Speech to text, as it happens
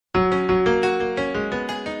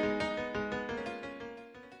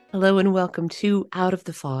Hello and welcome to Out of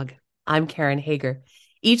the Fog. I'm Karen Hager.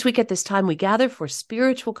 Each week at this time, we gather for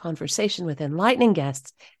spiritual conversation with enlightening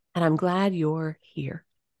guests, and I'm glad you're here.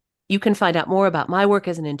 You can find out more about my work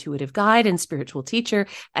as an intuitive guide and spiritual teacher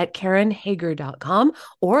at KarenHager.com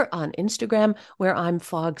or on Instagram, where I'm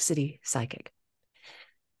Fog City Psychic.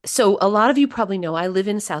 So a lot of you probably know I live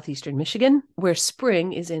in southeastern Michigan, where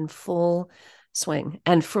spring is in full swing.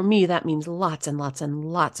 And for me, that means lots and lots and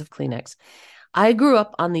lots of Kleenex. I grew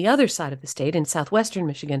up on the other side of the state in southwestern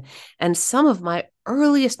Michigan, and some of my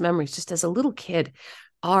earliest memories, just as a little kid,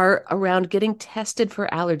 are around getting tested for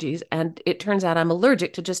allergies. And it turns out I'm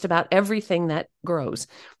allergic to just about everything that grows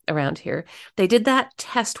around here. They did that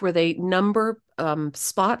test where they number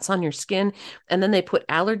spots on your skin, and then they put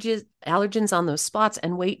allergens on those spots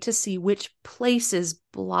and wait to see which places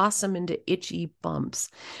blossom into itchy bumps.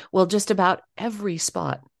 Well, just about every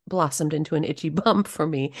spot blossomed into an itchy bump for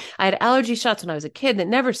me. I had allergy shots when I was a kid that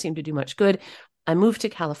never seemed to do much good. I moved to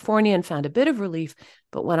California and found a bit of relief,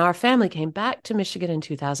 but when our family came back to Michigan in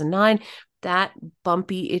 2009, that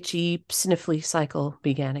bumpy, itchy, sniffly cycle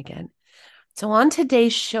began again. So on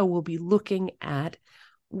today's show, we'll be looking at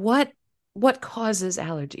what causes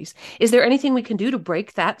allergies. Is there anything we can do to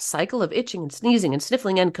break that cycle of itching and sneezing and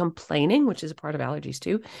sniffling and complaining, which is a part of allergies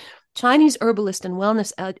too? Chinese herbalist and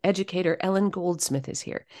wellness educator Ellen Goldsmith is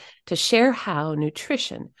here to share how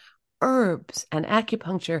nutrition, herbs, and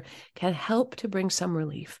acupuncture can help to bring some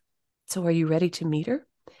relief. So are you ready to meet her?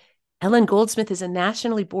 Ellen Goldsmith is a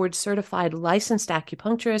nationally board certified licensed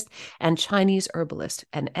acupuncturist and Chinese herbalist,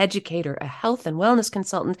 an educator, a health and wellness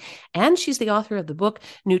consultant, and she's the author of the book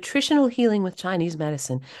Nutritional Healing with Chinese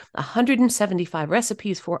Medicine, 175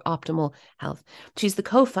 Recipes for Optimal Health. She's the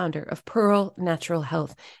co-founder of Pearl Natural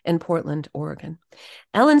Health in Portland, Oregon.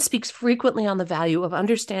 Ellen speaks frequently on the value of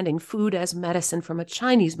understanding food as medicine from a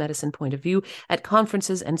Chinese medicine point of view at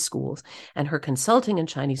conferences and schools, and her consulting and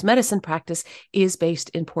Chinese medicine practice is based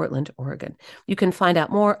in Portland, Oregon. You can find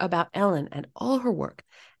out more about Ellen and all her work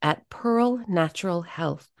at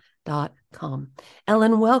pearlnaturalhealth.com.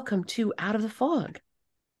 Ellen, welcome to Out of the Fog.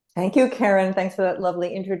 Thank you, Karen. Thanks for that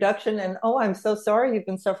lovely introduction. And oh, I'm so sorry you've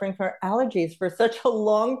been suffering from allergies for such a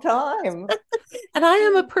long time. And I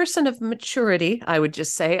am a person of maturity, I would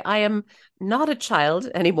just say. I am not a child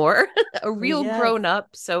anymore, a real Yes. grown up.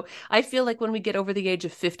 So I feel like when we get over the age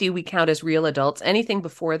of 50, we count as real adults. Anything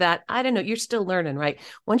before that, I don't know, you're still learning, right?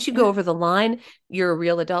 Once you go over the line, you're a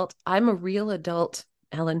real adult. I'm a real adult,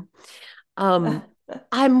 Ellen. Um,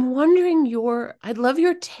 I'm wondering I'd love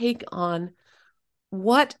your take on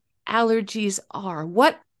what allergies are.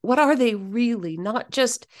 What are they really? Not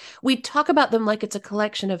just, we talk about them like it's a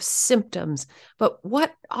collection of symptoms, but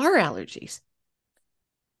what are allergies?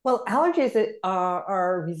 Well, allergies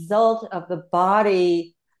are a result of the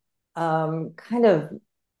body kind of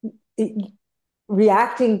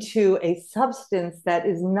reacting to a substance that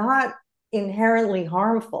is not inherently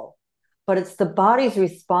harmful, but it's the body's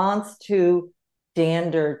response to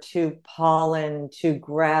dander, to pollen, to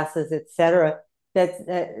grasses, etc.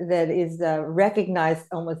 That is recognized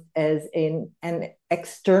almost as an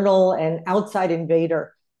external and outside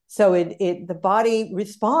invader. So the body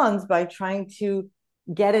responds by trying to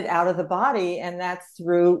get it out of the body, and that's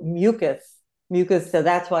through mucus. So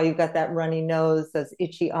that's why you've got that runny nose, those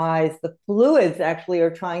itchy eyes. The fluids actually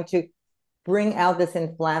are trying to bring out this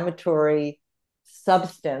inflammatory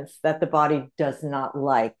substance that the body does not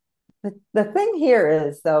like. The thing here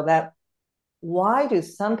is, though, that why do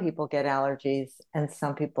some people get allergies and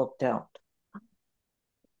some people don't?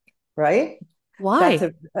 Right?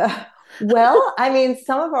 That's Why? well, I mean,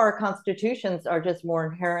 some of our constitutions are just more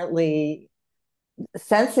inherently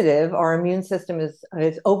sensitive. Our immune system is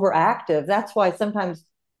overactive. That's why sometimes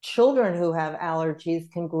children who have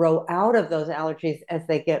allergies can grow out of those allergies as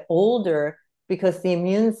they get older because the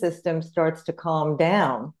immune system starts to calm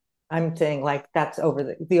down. I'm saying like that's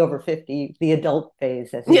over the over 50, the adult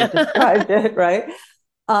phase, as you Yeah. described it, right?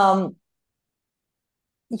 Um,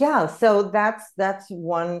 yeah, so that's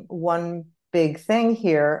one big thing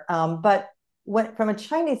here. But from a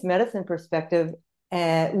Chinese medicine perspective,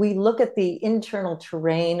 we look at the internal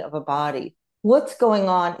terrain of a body. What's going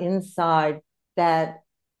on inside that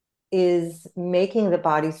is making the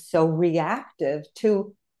body so reactive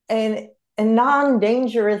to a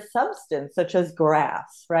non-dangerous substance such as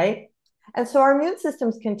grass, right? And so our immune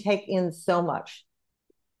systems can take in so much.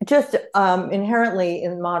 Just inherently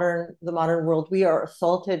in the modern world, we are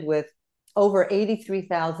assaulted with over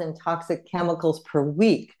 83,000 toxic chemicals per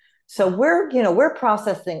week. So we're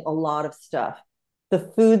processing a lot of stuff.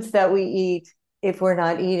 The foods that we eat, if we're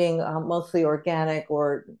not eating mostly organic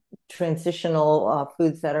or transitional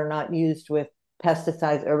foods that are not used with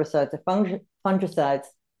pesticides, herbicides, or fungicides,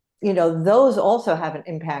 those also have an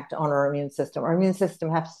impact on our immune system. Our immune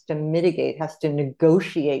system has to mitigate, has to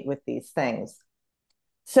negotiate with these things.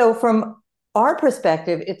 So from our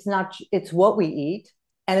perspective, it's what we eat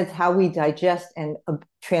and it's how we digest and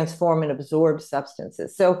transform and absorb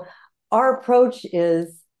substances. So my approach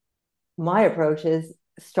is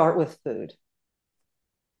start with food.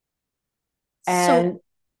 So And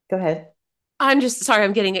go ahead. I'm just sorry,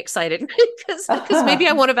 I'm getting excited because maybe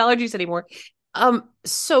I won't have allergies anymore.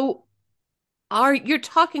 So you're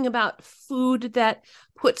talking about food that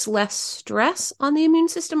puts less stress on the immune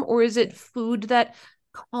system, or is it food that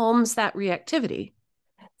calms that reactivity?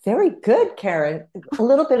 Very good, Karen. A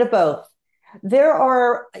little bit of both.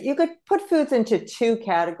 You could put foods into two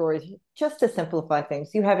categories just to simplify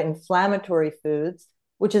things. You have inflammatory foods,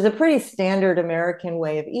 which is a pretty standard American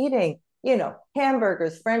way of eating,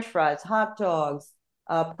 hamburgers, French fries, hot dogs,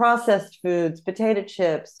 processed foods, potato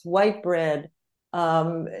chips, white bread,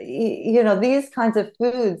 these kinds of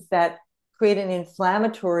foods that create an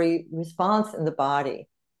inflammatory response in the body,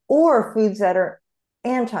 or foods that are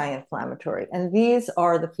anti-inflammatory. And these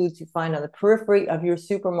are the foods you find on the periphery of your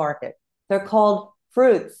supermarket. They're called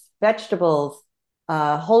fruits, vegetables,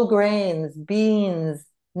 whole grains, beans,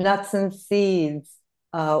 nuts and seeds,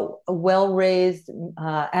 well-raised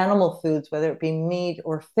animal foods, whether it be meat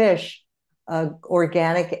or fish,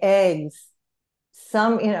 organic eggs.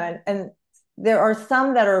 Some, and there are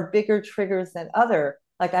some that are bigger triggers than other.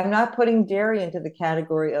 Like, I'm not putting dairy into the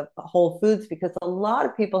category of whole foods because a lot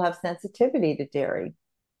of people have sensitivity to dairy.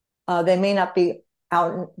 They may not be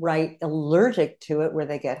outright allergic to it, where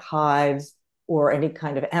they get hives or any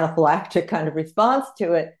kind of anaphylactic kind of response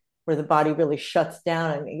to it, where the body really shuts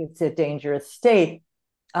down and it's a dangerous state.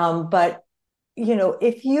 But,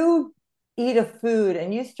 if you eat a food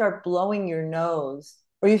and you start blowing your nose,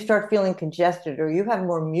 or you start feeling congested, or you have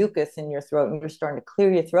more mucus in your throat and you're starting to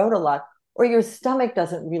clear your throat a lot, or your stomach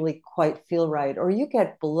doesn't really quite feel right, or you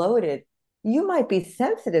get bloated, you might be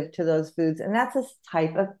sensitive to those foods. And that's a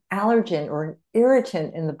type of allergen or an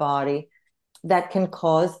irritant in the body that can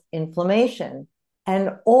cause inflammation.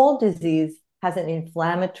 And all disease has an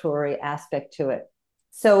inflammatory aspect to it.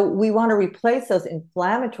 So we want to replace those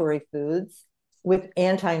inflammatory foods with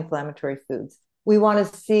anti-inflammatory foods. We want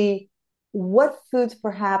to see what foods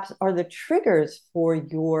perhaps are the triggers for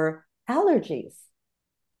your allergies.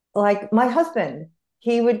 Like my husband,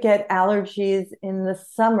 he would get allergies in the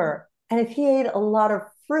summer. And if he ate a lot of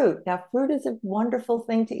fruit, now fruit is a wonderful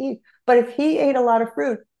thing to eat, but if he ate a lot of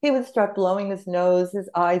fruit, he would start blowing his nose, his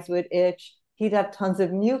eyes would itch, he'd have tons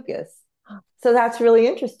of mucus. So that's really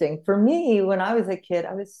interesting. For me, when I was a kid,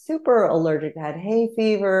 I was super allergic. I had hay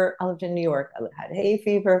fever. I lived in New York. I had hay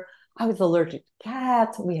fever. I was allergic to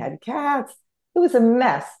cats. We had cats. It was a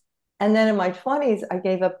mess. And then in my 20s, I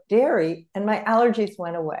gave up dairy and my allergies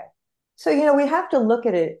went away. So, we have to look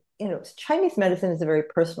at it. Chinese medicine is a very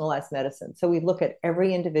personalized medicine. So we look at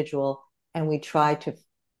every individual and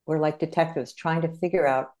we're like detectives trying to figure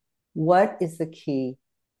out what is the key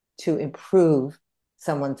to improve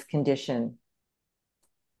someone's condition.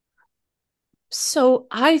 So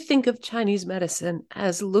I think of Chinese medicine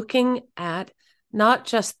as looking at not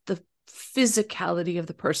just the physicality of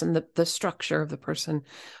the person, the structure of the person,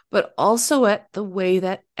 but also at the way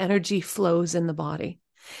that energy flows in the body.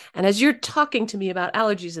 And as you're talking to me about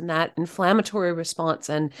allergies and that inflammatory response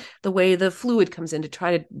and the way the fluid comes in to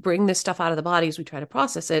try to bring this stuff out of the body as we try to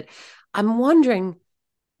process it, I'm wondering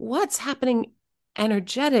what's happening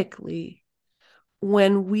energetically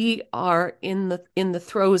when we are in the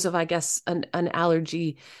throes of, I guess, an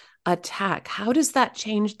allergy attack. How does that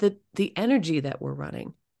change the energy that we're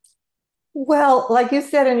running? Well, like you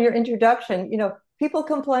said in your introduction, people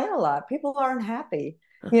complain a lot. People aren't happy.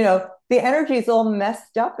 The energy is all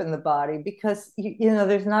messed up in the body because,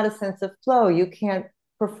 there's not a sense of flow. You can't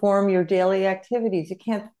perform your daily activities. You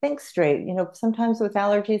can't think straight. Sometimes with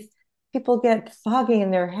allergies, people get foggy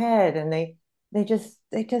in their head and they just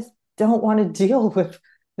don't want to deal with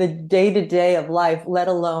the day-to-day of life, let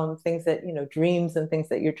alone things that, dreams and things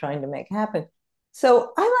that you're trying to make happen.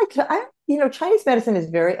 So Chinese medicine is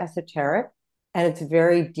very esoteric and it's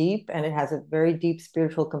very deep and it has a very deep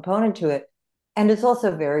spiritual component to it. And it's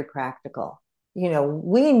also very practical.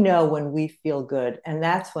 We know when we feel good, and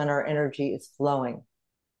that's when our energy is flowing.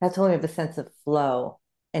 That's when we have a sense of flow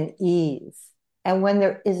and ease. And when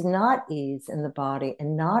there is not ease in the body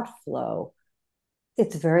and not flow,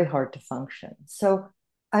 it's very hard to function. So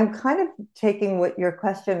I'm kind of taking what your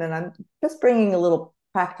question and I'm just bringing a little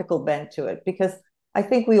practical bent to it because I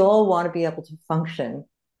think we all want to be able to function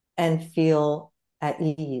and feel at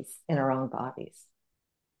ease in our own bodies.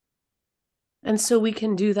 And so we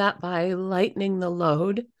can do that by lightening the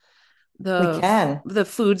load, We the can. the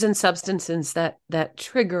foods and substances that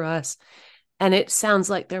trigger us. And it sounds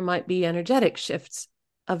like there might be energetic shifts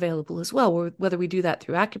available as well, whether we do that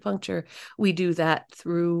through acupuncture, we do that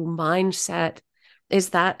through mindset.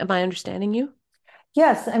 Am I understanding you?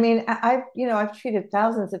 Yes, I mean, I've treated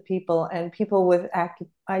thousands of people, and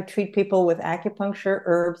I treat people with acupuncture,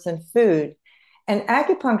 herbs, and food. And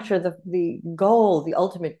acupuncture, the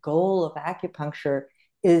ultimate goal of acupuncture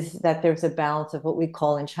is that there's a balance of what we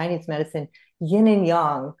call in Chinese medicine yin and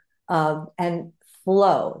yang, and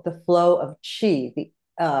the flow of qi, the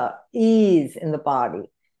ease in the body.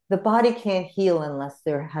 The body can't heal unless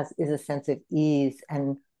is a sense of ease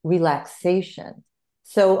and relaxation.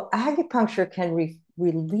 So acupuncture can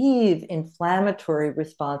relieve inflammatory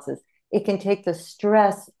responses. It can take the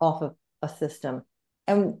stress off of a system.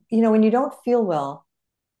 And when you don't feel well,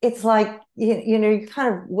 it's like you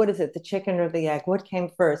kind of, what is it, the chicken or the egg? What came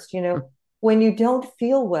first? When you don't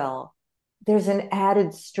feel well, there's an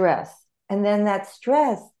added stress, and then that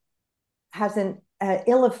stress has an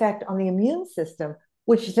ill effect on the immune system,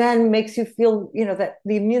 which then makes you feel, that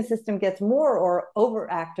the immune system gets more or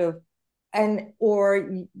overactive, or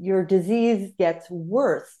your disease gets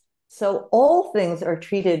worse. So all things are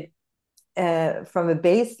treated from a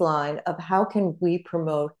baseline of how can we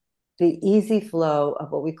promote the easy flow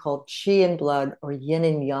of what we call qi in blood, or yin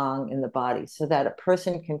and yang in the body, so that a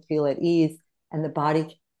person can feel at ease and the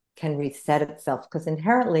body can reset itself, because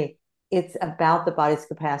inherently it's about the body's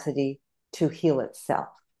capacity to heal itself.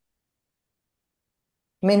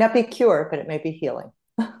 It may not be cure, but it may be healing.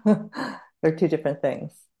 They're two different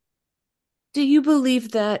things. Do you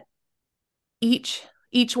believe that each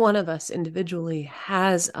one of us individually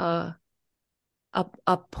has a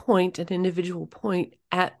point, an individual point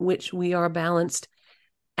at which we are balanced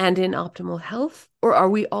and in optimal health? Or are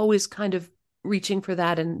we always kind of reaching for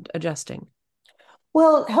that and adjusting?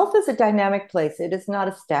 Well, health is a dynamic place. It is not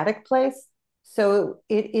a static place. So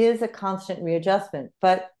it is a constant readjustment.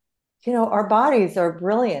 But, our bodies are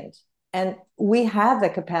brilliant, and we have the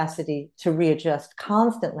capacity to readjust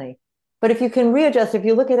constantly. But if you can readjust, if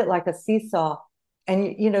you look at it like a seesaw,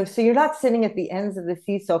 and, so you're not sitting at the ends of the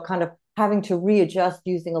seesaw kind of having to readjust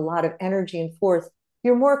using a lot of energy and force,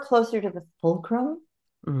 you're more closer to the fulcrum.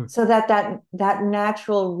 So that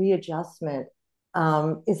natural readjustment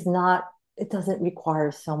is not, it doesn't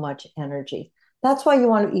require so much energy. That's why you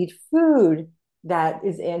want to eat food that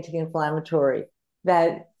is anti-inflammatory,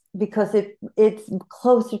 because it's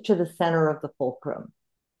closer to the center of the fulcrum.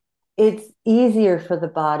 It's easier for the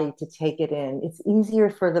body to take it in. It's easier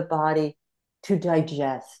for the body to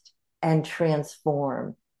digest and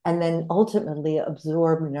transform, and then ultimately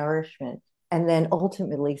absorb nourishment, and then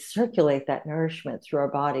ultimately circulate that nourishment through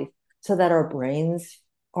our bodies, so that our brains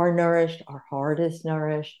are nourished, our heart is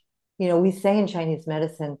nourished. We say in Chinese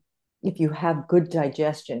medicine, if you have good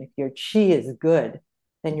digestion, if your qi is good,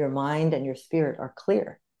 then your mind and your spirit are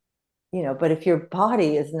clear. But if your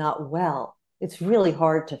body is not well, it's really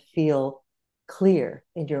hard to feel clear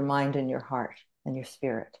in your mind and your heart and your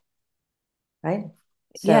spirit. Right?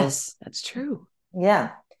 So, Yes, that's true.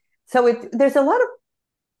 yeah. So there's a lot of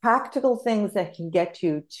practical things that can get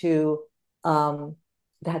you to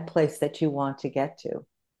that place that you want to get to.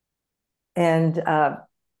 And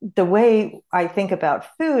the way I think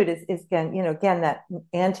about food is again, that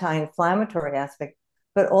anti-inflammatory aspect,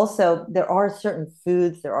 but also there are certain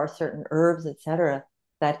foods, there are certain herbs, etc.,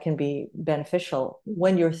 that can be beneficial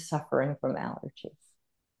when you're suffering from allergies.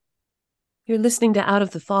 You're listening to Out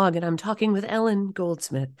of the Fog, and I'm talking with Ellen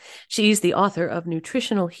Goldsmith. She's the author of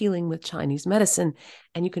Nutritional Healing with Chinese Medicine,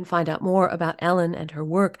 and you can find out more about Ellen and her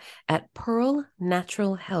work at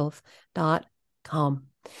pearlnaturalhealth.com.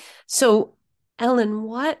 So, Ellen,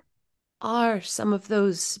 what are some of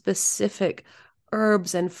those specific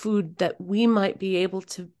herbs and food that we might be able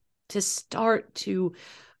to start to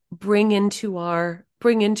bring into our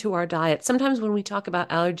diet? Sometimes when we talk about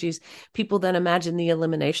allergies, people then imagine the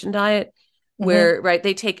elimination diet, where right,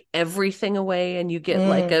 they take everything away and you get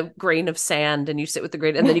like a grain of sand and you sit with the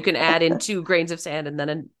grain, and then you can add in 2 grains of sand and then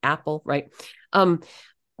an apple, right?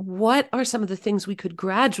 What are some of the things we could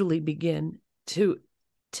gradually begin to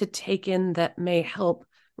take in that may help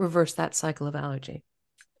reverse that cycle of allergy?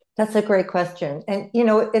 That's a great question. And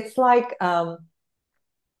it's like kind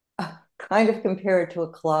of compare it to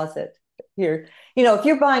a closet here. If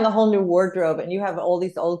you're buying a whole new wardrobe and you have all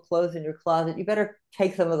these old clothes in your closet, you better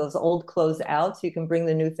take some of those old clothes out so you can bring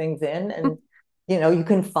the new things in, and you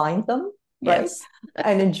can find them, right? Yes.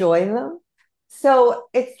 And enjoy them. So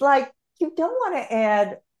it's like, you don't want to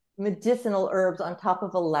add medicinal herbs on top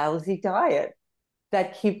of a lousy diet.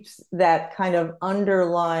 that keeps that kind of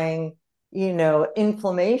underlying,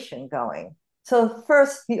 inflammation going. So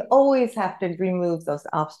first, you always have to remove those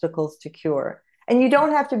obstacles to cure. And you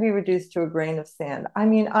don't have to be reduced to a grain of sand. I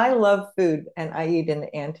mean, I love food and I eat an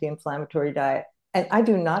anti-inflammatory diet, and I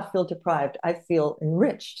do not feel deprived. I feel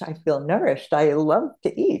enriched. I feel nourished. I love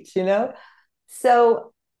to eat.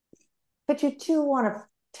 So, but you do want to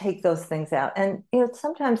take those things out. And,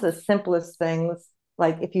 sometimes the simplest things,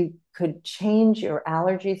 like if you could change your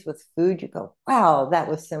allergies with food, you go, wow, that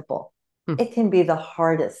was simple. Hmm. It can be the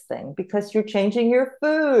hardest thing because you're changing your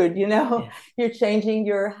food, Yeah. you're changing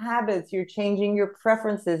your habits, you're changing your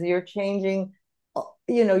preferences, you're changing,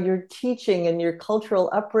 your teaching and your cultural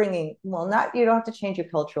upbringing. Well, not, you don't have to change your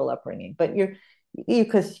cultural upbringing, but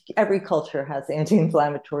because every culture has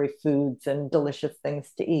anti-inflammatory foods and delicious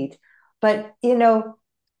things to eat. But,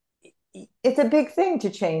 it's a big thing to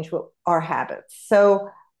change our habits. So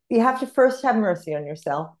you have to first have mercy on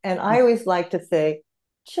yourself. And I Hmm. always like to say,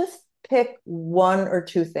 just pick one or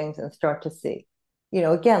two things and start to see.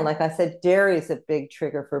 Again, like I said, dairy is a big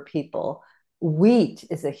trigger for people. Wheat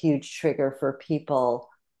is a huge trigger for people.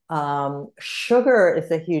 Sugar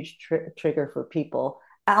is a huge trigger for people.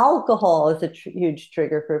 Alcohol is a huge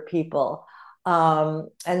trigger for people. And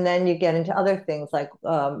then you get into other things like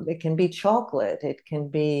it can be chocolate, it can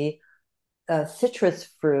be citrus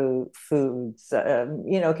fruit foods.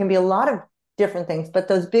 It can be a lot of different things, but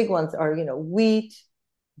those big ones are, wheat,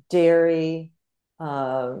 dairy,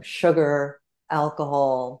 sugar,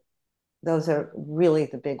 alcohol. Those are really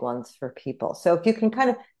the big ones for people. So if you can kind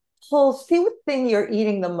of see what thing you're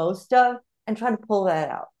eating the most of and try to pull that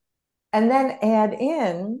out. And then add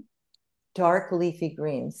in dark leafy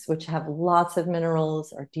greens, which have lots of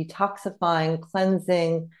minerals, are detoxifying,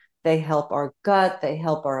 cleansing. They help our gut, they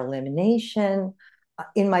help our elimination.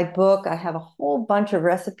 In my book, I have a whole bunch of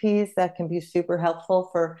recipes that can be super helpful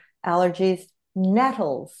for allergies.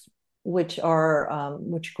 Nettles, which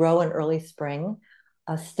grow in early spring,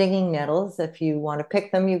 stinging nettles. If you want to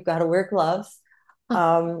pick them, you've got to wear gloves.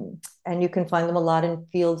 Huh. And you can find them a lot in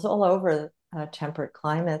fields all over temperate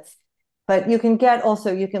climates. But you can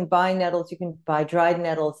buy nettles, you can buy dried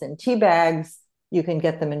nettles in tea bags, you can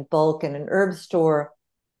get them in bulk in an herb store.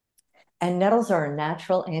 And nettles are a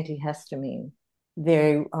natural antihistamine.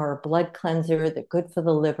 They are a blood cleanser, they're good for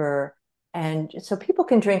the liver. And so people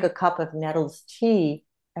can drink a cup of nettles tea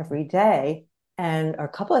every day and or a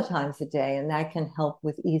couple of times a day, and that can help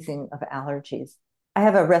with easing of allergies. I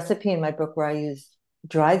have a recipe in my book where I use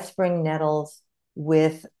dried spring nettles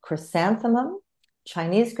with chrysanthemum,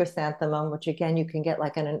 Chinese chrysanthemum, which again you can get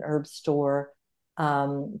like in an herb store.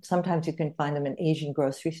 Sometimes you can find them in Asian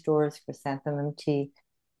grocery stores, chrysanthemum tea.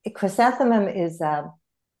 Chrysanthemum is,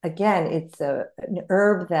 again, it's an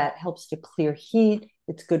herb that helps to clear heat.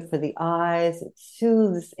 It's good for the eyes. It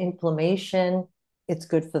soothes inflammation. It's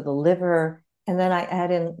good for the liver. And then I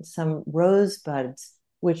add in some rosebuds,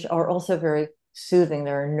 which are also very soothing.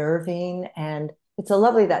 They're nervine, and it's a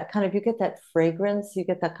lovely that kind of, you get that fragrance, you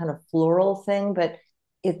get that kind of floral thing, but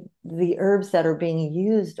the herbs that are being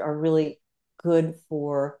used are really good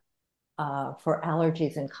for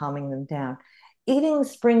allergies and calming them down. Eating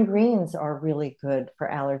spring greens are really good for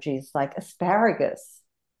allergies, like asparagus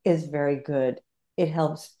is very good. It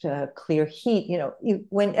helps to clear heat.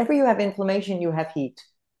 Whenever you have inflammation, you have heat.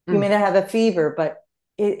 You Mm. may not have a fever, but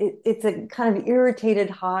it's a kind of irritated,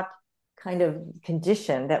 hot kind of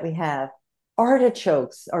condition that we have.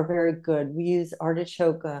 Artichokes are very good. We use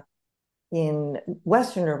artichoke in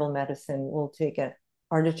Western herbal medicine. We'll take an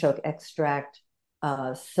artichoke extract,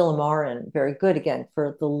 silymarin, very good again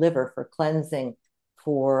for the liver, for cleansing,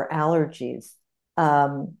 for allergies.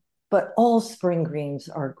 But all spring greens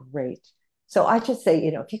are great. So I just say,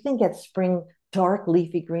 if you can get spring dark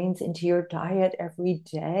leafy greens into your diet every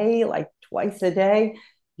day, like twice a day,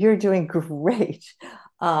 you're doing great.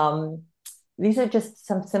 Um, these are just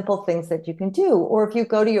some simple things that you can do. Or if you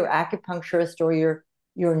go to your acupuncturist or your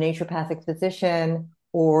naturopathic physician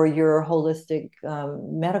or your holistic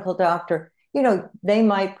medical doctor, they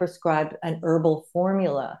might prescribe an herbal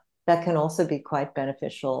formula that can also be quite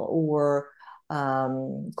beneficial, or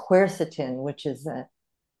quercetin, which is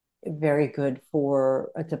very good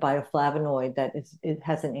for it's a bioflavonoid it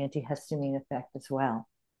has an antihistamine effect as well.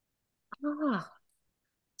 Ah,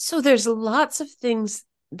 so there's lots of things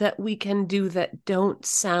that we can do that don't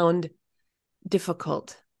sound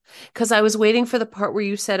difficult. Because I was waiting for the part where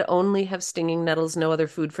you said only have stinging nettles, no other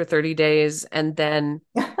food for 30 days, and then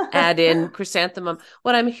add in chrysanthemum.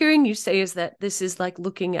 What I'm hearing you say is that this is like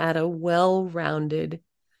looking at a well-rounded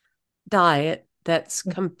diet that's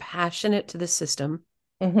compassionate to the system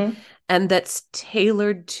Mm-hmm. and that's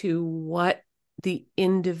tailored to what the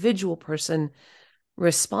individual person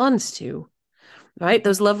responds to. Right?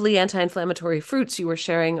 Those lovely anti-inflammatory fruits you were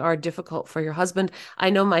sharing are difficult for your husband. I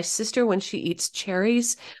know my sister, when she eats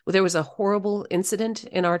cherries, there was a horrible incident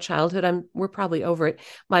in our childhood. We're probably over it.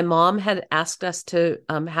 My mom had asked us to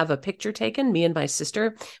have a picture taken, me and my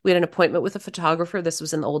sister. We had an appointment with a photographer. This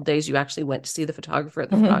was in the old days. You actually went to see the photographer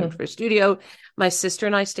at the photographer's studio. My sister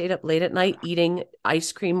and I stayed up late at night eating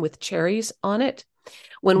ice cream with cherries on it.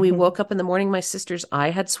 When we woke up in the morning, my sister's eye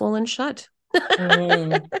had swollen shut.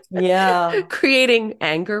 Yeah. Creating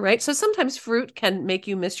anger, right? So sometimes fruit can make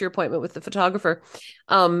you miss your appointment with the photographer,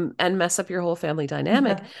 and mess up your whole family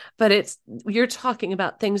dynamic. But you're talking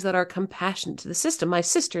about things that are compassionate to the system. My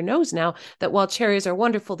sister knows now that while cherries are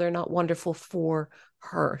wonderful, they're not wonderful for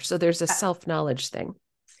her. So there's a self-knowledge thing.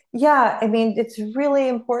 Yeah, I mean, it's really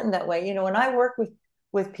important that way. When I work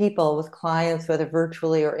with people, with clients, whether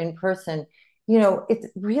virtually or in person, it's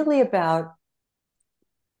really about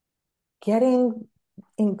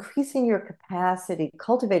increasing your capacity,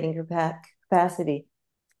 cultivating your capacity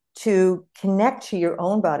to connect to your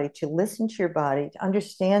own body, to listen to your body, to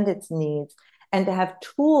understand its needs, and to have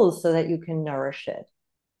tools so that you can nourish it.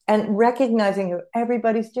 And recognizing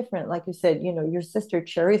everybody's different. Like you said, your sister,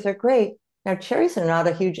 cherries are great. Now, cherries are not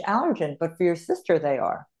a huge allergen, but for your sister, they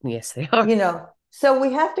are. Yes, they are. So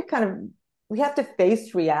we have to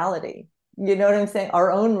face reality. You know what I'm saying?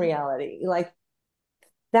 Our own reality. Like,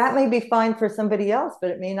 that may be fine for somebody else, but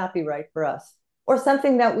it may not be right for us. Or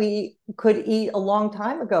something that we could eat a long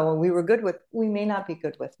time ago and we were good with, we may not be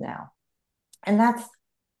good with now. And that's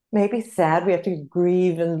maybe sad. We have to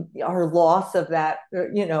grieve and our loss of that,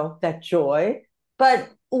 that joy. But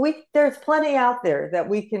there's plenty out there that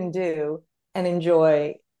we can do and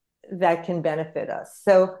enjoy that can benefit us.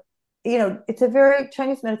 So,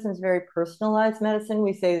 Chinese medicine is very personalized medicine.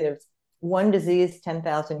 We say there's one disease,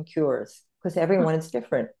 10,000 cures, because everyone is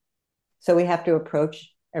different. So we have to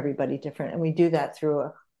approach everybody different. And we do that through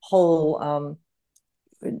a whole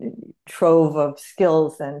trove of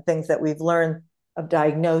skills and things that we've learned of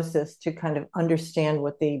diagnosis to kind of understand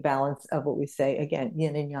what the balance of what we say, again,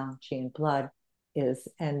 yin and yang, qi and blood is.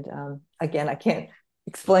 And again, I can't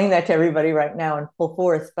explain that to everybody right now in full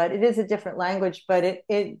force, but it is a different language, but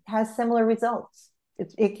it has similar results.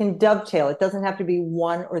 It can dovetail. It doesn't have to be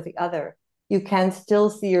one or the other. You can still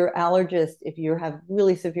see your allergist if you have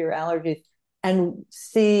really severe allergies and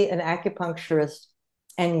see an acupuncturist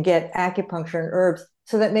and get acupuncture and herbs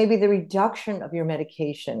so that maybe the reduction of your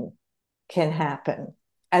medication can happen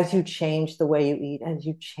as you change the way you eat, as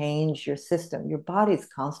you change your system. Your body's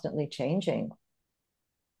constantly changing.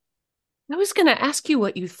 I was going to ask you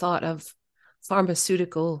what you thought of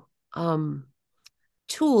pharmaceutical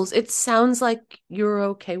tools. It sounds like you're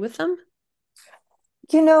okay with them.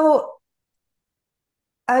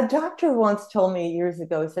 A doctor once told me years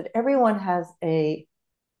ago, he said, everyone has a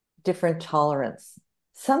different tolerance.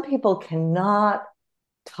 Some people cannot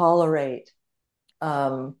tolerate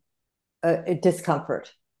a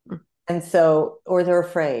discomfort. And so, or they're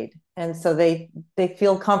afraid. And so they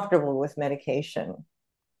feel comfortable with medication.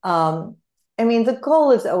 The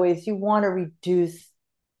goal is always you want to reduce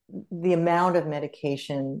the amount of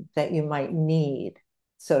medication that you might need,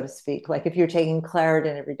 so to speak. Like if you're taking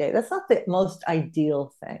Claritin every day, that's not the most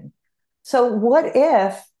ideal thing. So what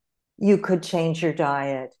if you could change your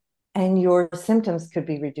diet and your symptoms could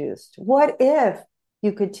be reduced? What if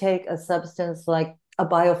you could take a substance like a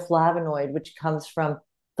bioflavonoid, which comes from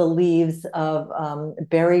the leaves of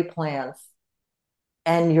berry plants,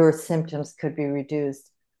 and your symptoms could be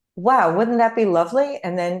reduced? Wow, wouldn't that be lovely?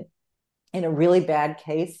 And then in a really bad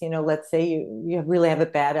case, let's say you really have a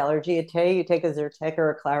bad allergy, you take a Zyrtec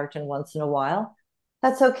or a Claritin once in a while.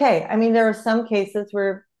 That's okay. There are some cases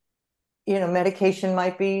where, medication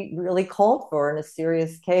might be really called for in a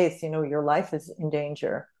serious case. Your life is in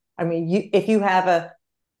danger. If you have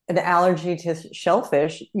an allergy to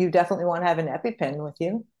shellfish, you definitely want to have an EpiPen with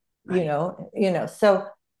you. Right. So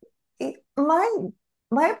my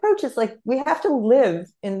approach is like we have to live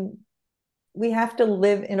in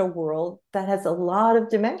a world that has a lot of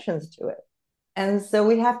dimensions to it. And so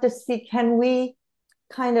we have to see, can we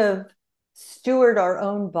kind of steward our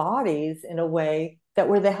own bodies in a way that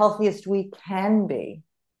we're the healthiest we can be?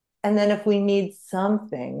 And then if we need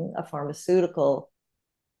something, a pharmaceutical,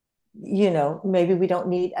 maybe we don't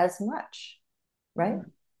need as much, right?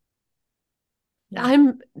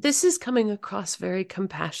 This is coming across very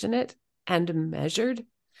compassionate and measured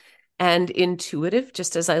and intuitive,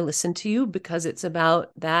 just as I listen to you, because it's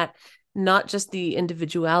about that, not just the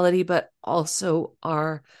individuality, but also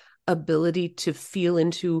our ability to feel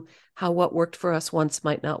into how what worked for us once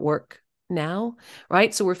might not work now,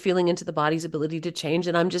 right? So we're feeling into the body's ability to change.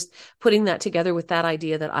 And I'm just putting that together with that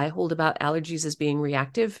idea that I hold about allergies as being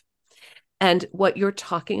reactive. And what you're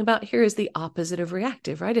talking about here is the opposite of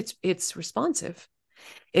reactive, right? It's responsive.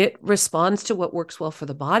 It responds to what works well for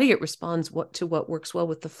the body. It responds to what works well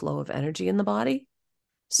with the flow of energy in the body.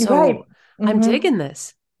 Right. So I'm Mm-hmm. digging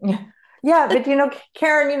this. Yeah. Yeah, but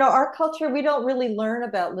Karen, our culture, we don't really learn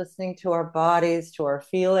about listening to our bodies, to our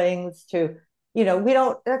feelings, we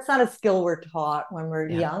don't, that's not a skill we're taught when we're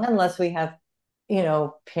Yeah. young, unless we have,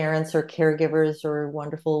 parents or caregivers or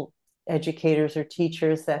wonderful educators or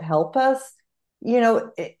teachers that help us.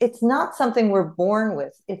 It's not something we're born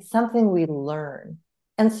with, it's something we learn.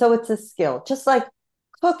 And so it's a skill, just like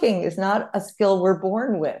cooking is not a skill we're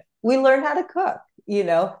born with. We learn how to cook,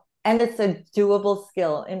 and it's a doable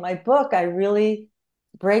skill. In my book, I really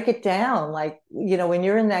break it down. Like, when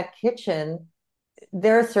you're in that kitchen,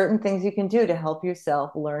 there are certain things you can do to help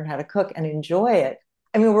yourself learn how to cook and enjoy it.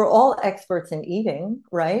 I mean, we're all experts in eating,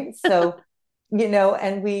 right? So,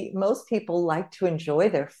 and most people like to enjoy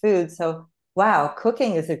their food. So, wow,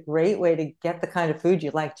 cooking is a great way to get the kind of food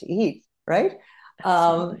you like to eat, right?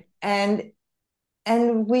 Absolutely.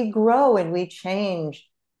 And we grow and we change,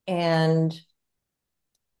 and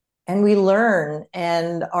we learn,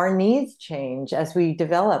 and our needs change as we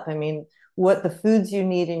develop. I mean, what the foods you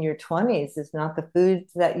need in your 20s is not the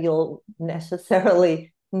foods that you'll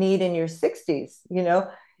necessarily need in your 60s.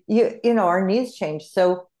 Our needs change.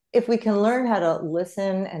 So if we can learn how to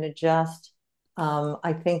listen and adjust,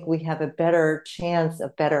 I think we have a better chance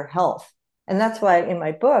of better health. And that's why in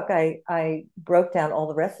my book, I broke down all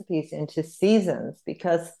the recipes into seasons,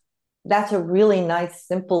 because that's a really nice,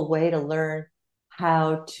 simple way to learn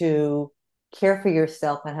how to care for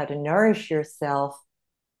yourself and how to nourish yourself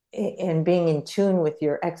and being in tune with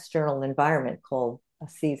your external environment, called a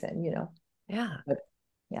season. Yeah. But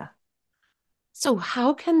yeah. So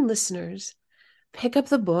how can listeners pick up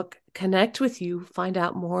the book, connect with you, find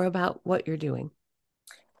out more about what you're doing?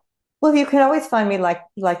 Well, you can always find me, like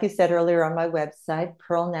you said earlier, on my website,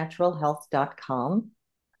 pearlnaturalhealth.com,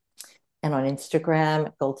 and on Instagram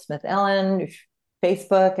at Goldsmith Ellen,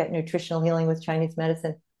 Facebook at Nutritional Healing with Chinese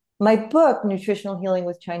Medicine. My book, Nutritional Healing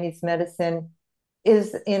with Chinese Medicine,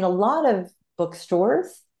 is in a lot of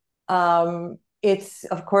bookstores. It's,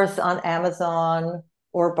 of course, on Amazon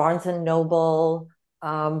or Barnes and Noble,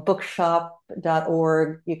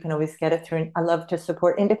 bookshop.org. You can always get it through. I love to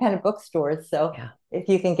support independent bookstores. So Yeah. if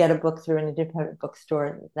you can get a book through an independent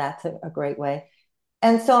bookstore, that's a great way.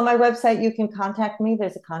 And so on my website, you can contact me.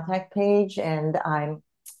 There's a contact page, and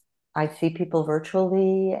I see people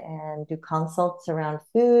virtually and do consults around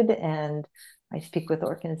food, and I speak with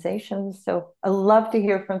organizations. So I love to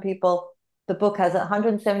hear from people. The book has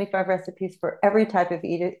 175 recipes for every type of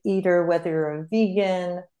eater, whether you're a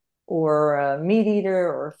vegan or a meat eater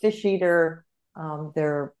or a fish eater.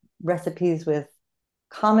 There are recipes with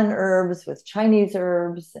common herbs, with Chinese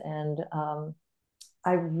herbs, and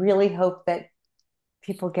I really hope that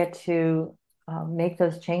people get to make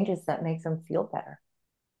those changes that makes them feel better.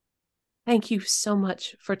 Thank you so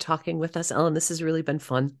much for talking with us, Ellen. This has really been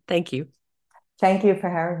fun. Thank you. Thank you for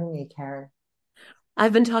having me, Karen.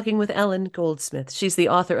 I've been talking with Ellen Goldsmith. She's the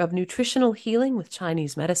author of Nutritional Healing with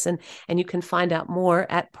Chinese Medicine, and you can find out more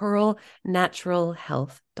at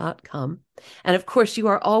pearlnaturalhealth.com. And of course, you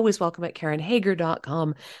are always welcome at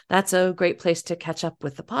KarenHager.com. That's a great place to catch up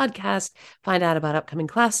with the podcast, find out about upcoming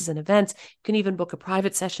classes and events. You can even book a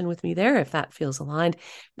private session with me there if that feels aligned.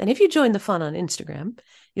 And if you join the fun on Instagram,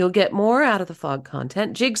 you'll get more out of the fog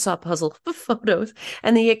content, jigsaw puzzle photos,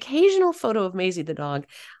 and the occasional photo of Maisie the dog.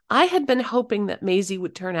 I had been hoping that Maisie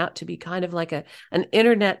would turn out to be kind of like an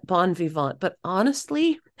internet bon vivant, but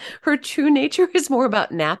honestly, her true nature is more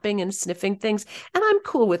about napping and sniffing things, and I'm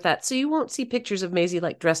cool with that. So you won't see pictures of Maisie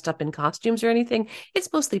like dressed up in costumes or anything.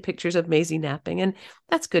 It's mostly pictures of Maisie napping, and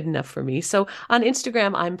that's good enough for me. So on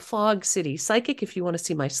Instagram, I'm Fog City Psychic if you want to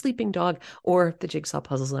see my sleeping dog or the jigsaw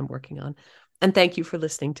puzzles I'm working on. And thank you for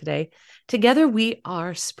listening today. Together, we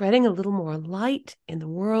are spreading a little more light in the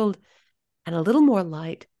world, and a little more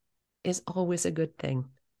light is always a good thing.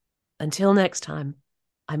 Until next time,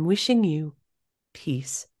 I'm wishing you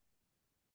peace.